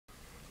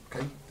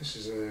Okay, this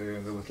is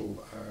the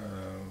little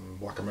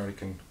black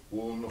American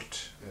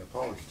walnut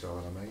parlor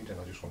guitar that I made,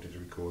 and I just wanted to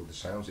record the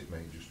sounds it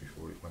made just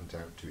before it went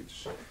out to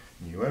its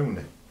new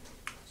owner.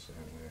 So,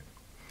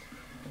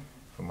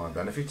 for my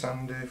benefit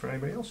and for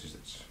anybody else's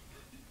that's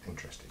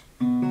interested.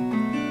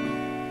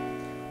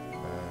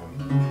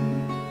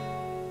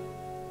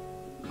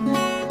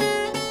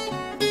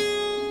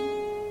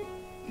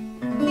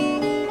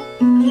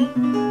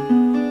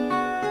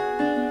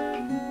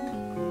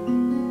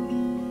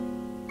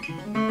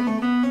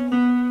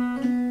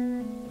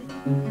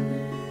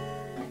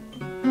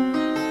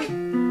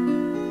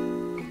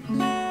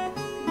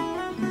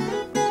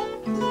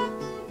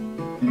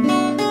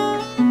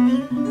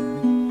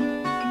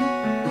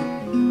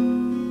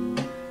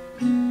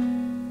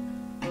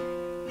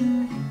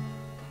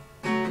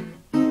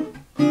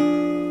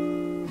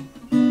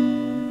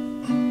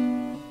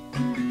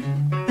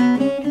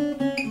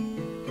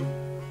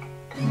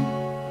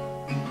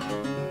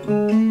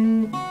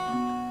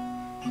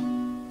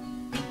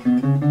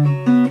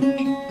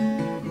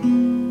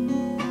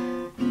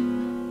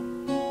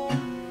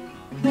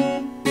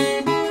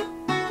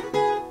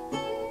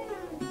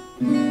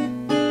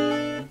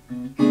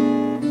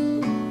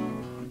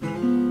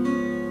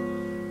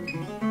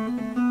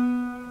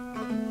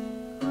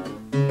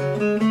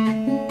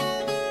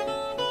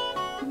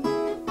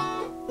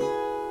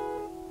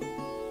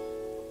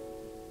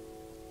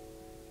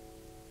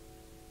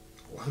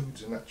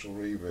 Loads of natural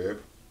reverb,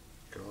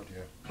 God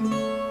yeah.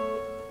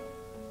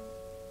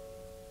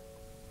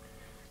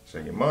 So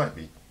you might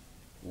be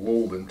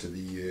lulled into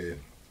the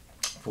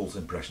false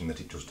impression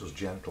that it just does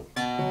gentle.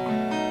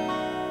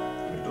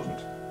 It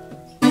doesn't.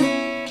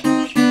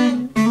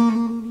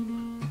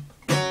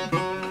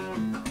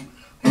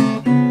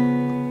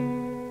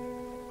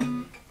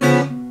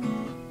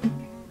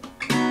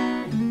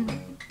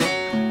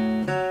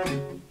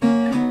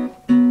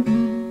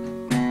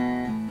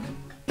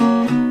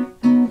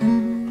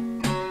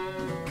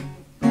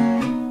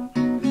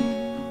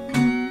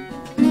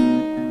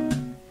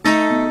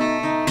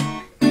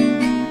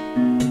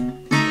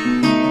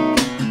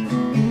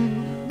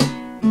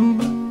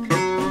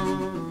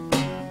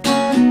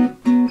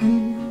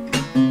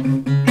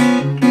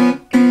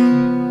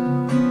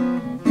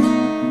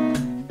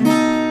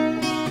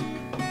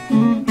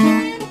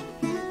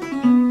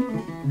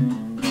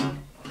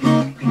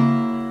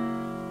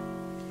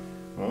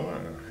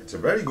 It's a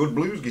very good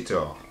blues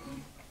guitar.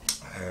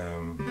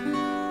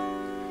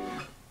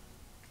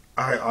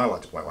 I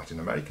like to play Latin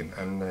American,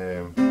 and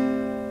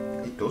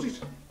it does it.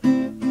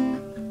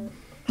 Hang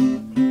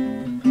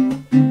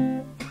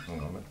on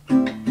a minute.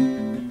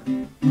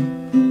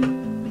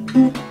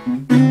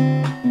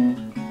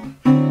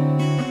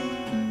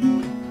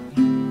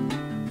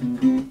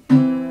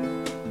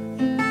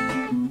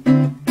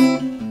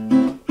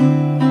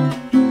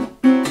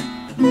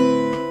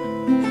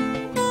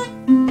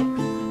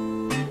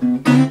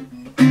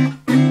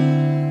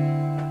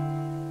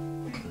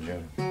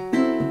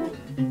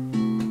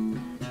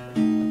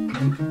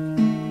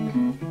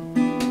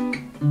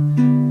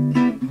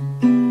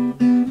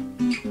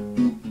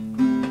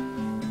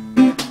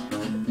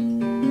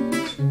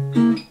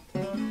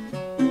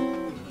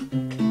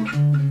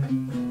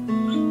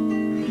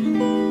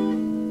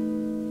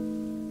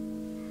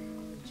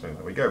 So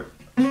there we go.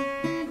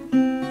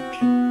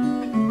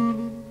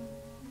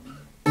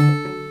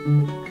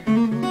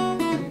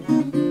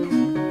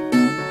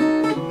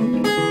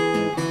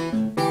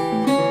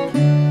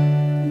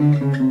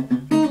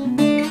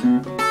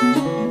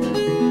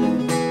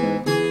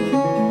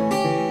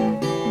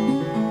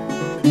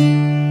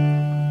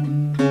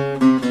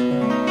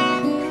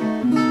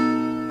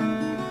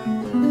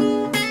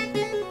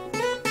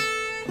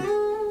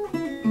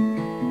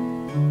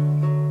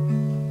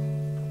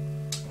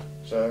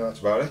 So that's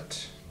about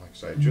it. Like I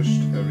say,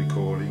 just a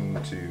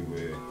recording to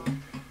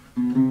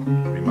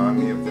remind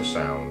me of the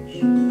sounds.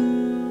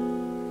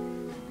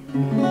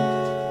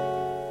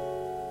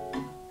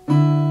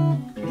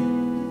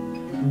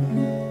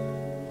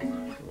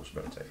 Of course,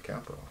 better take a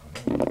cap off.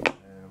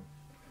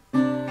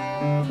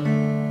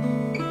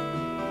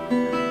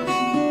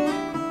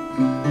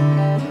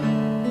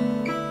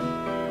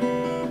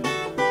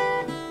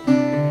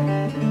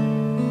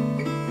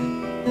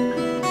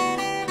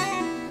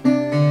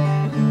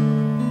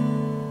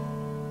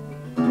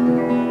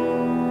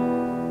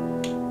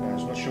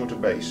 Shorter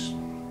bass.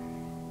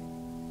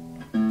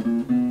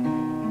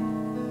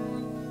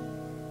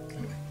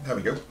 Anyway, there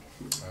we go.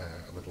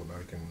 A little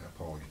American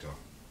parlor guitar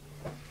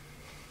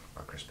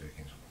by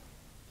Perkins.